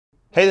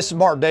Hey, this is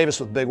Mark Davis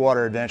with Big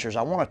Water Adventures.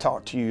 I want to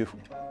talk to you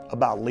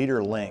about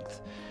leader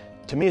length.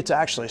 To me, it's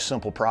actually a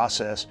simple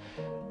process.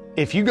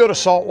 If you go to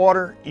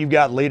saltwater, you've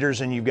got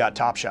leaders and you've got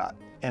top shot,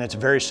 and it's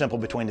very simple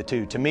between the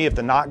two. To me, if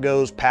the knot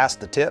goes past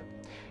the tip,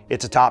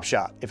 it's a top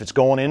shot. If it's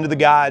going into the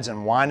guides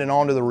and winding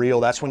onto the reel,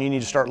 that's when you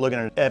need to start looking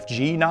at an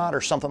FG knot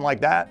or something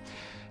like that.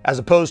 As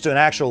opposed to an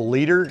actual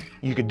leader,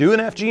 you could do an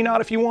FG knot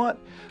if you want,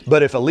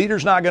 but if a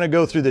leader's not going to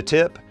go through the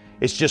tip,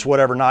 it's just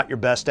whatever knot you're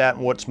best at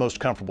and what's most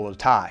comfortable to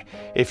tie.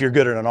 If you're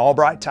good at an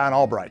Albright, tie an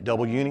Albright.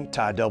 Double uni,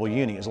 tie double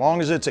uni, as long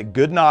as it's a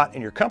good knot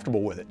and you're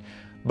comfortable with it.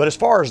 But as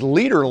far as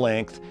leader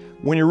length,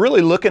 when you're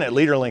really looking at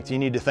leader length, you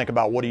need to think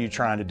about what are you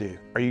trying to do?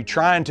 Are you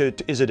trying to,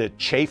 is it a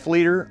chafe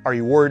leader? Are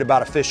you worried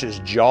about a fish's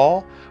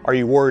jaw? Are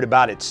you worried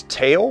about its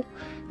tail?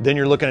 Then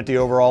you're looking at the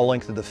overall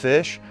length of the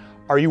fish.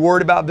 Are you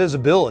worried about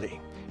visibility?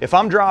 If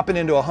I'm dropping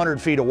into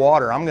 100 feet of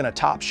water, I'm gonna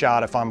top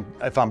shot if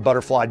I'm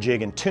butterfly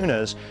jigging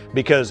tunas,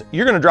 because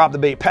you're gonna drop the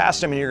bait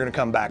past them and you're gonna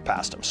come back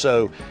past them.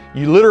 So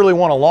you literally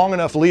want a long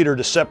enough leader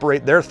to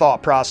separate their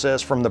thought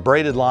process from the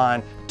braided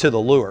line to the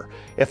lure.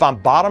 If I'm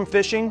bottom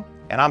fishing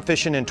and I'm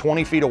fishing in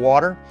 20 feet of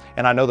water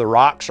and I know the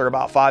rocks are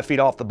about 5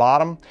 feet off the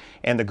bottom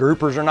and the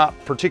groupers are not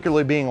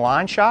particularly being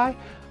line shy,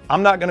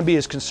 I'm not gonna be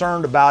as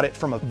concerned about it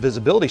from a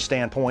visibility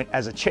standpoint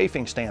as a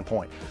chafing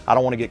standpoint. I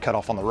don't wanna get cut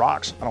off on the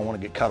rocks. I don't wanna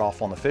get cut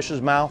off on the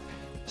fish's mouth.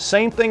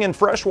 Same thing in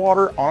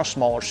freshwater on a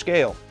smaller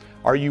scale.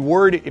 Are you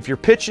worried if you're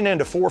pitching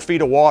into 4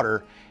 feet of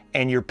water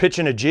and you're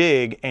pitching a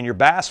jig and you're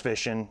bass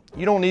fishing,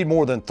 you don't need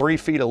more than 3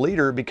 feet a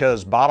leader,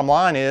 because bottom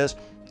line is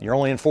you're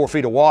only in 4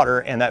 feet of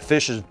water and that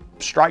fish's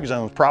strike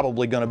zone is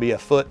probably gonna be a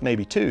foot,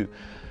 maybe 2.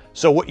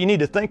 So what you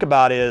need to think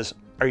about is,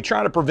 are you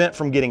trying to prevent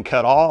from getting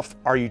cut off?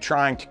 Are you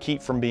trying to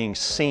keep from being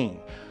seen?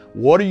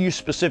 What are you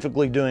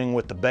specifically doing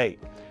with the bait?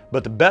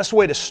 But the best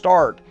way to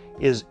start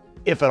is,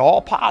 if at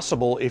all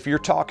possible, if you're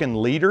talking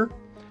leader,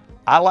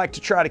 I like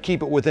to try to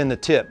keep it within the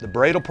tip. The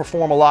braid will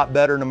perform a lot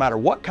better no matter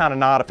what kind of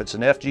knot. If it's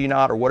an FG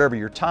knot or whatever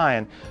you're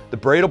tying, the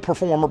braid will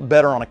perform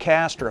better on a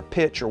cast or a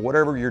pitch or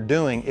whatever you're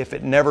doing if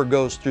it never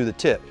goes through the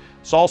tip.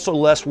 It's also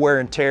less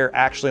wear and tear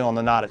actually on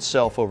the knot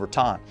itself over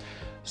time.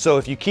 So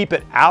if you keep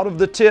it out of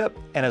the tip,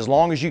 and as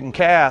long as you can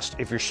cast,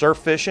 if you're surf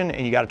fishing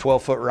and you got a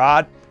 12-foot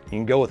rod, you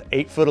can go with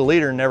 8 foot of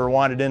leader and never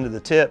wind it into the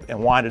tip and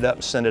wind it up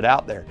and send it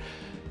out there.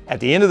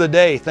 At the end of the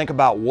day, think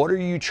about, what are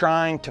you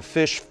trying to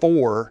fish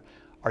for?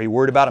 Are you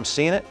worried about them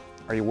seeing it?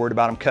 Are you worried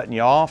about them cutting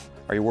you off?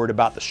 Are you worried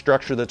about the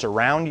structure that's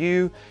around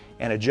you?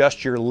 And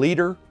adjust your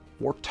leader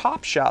or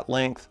top shot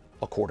length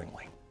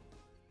accordingly.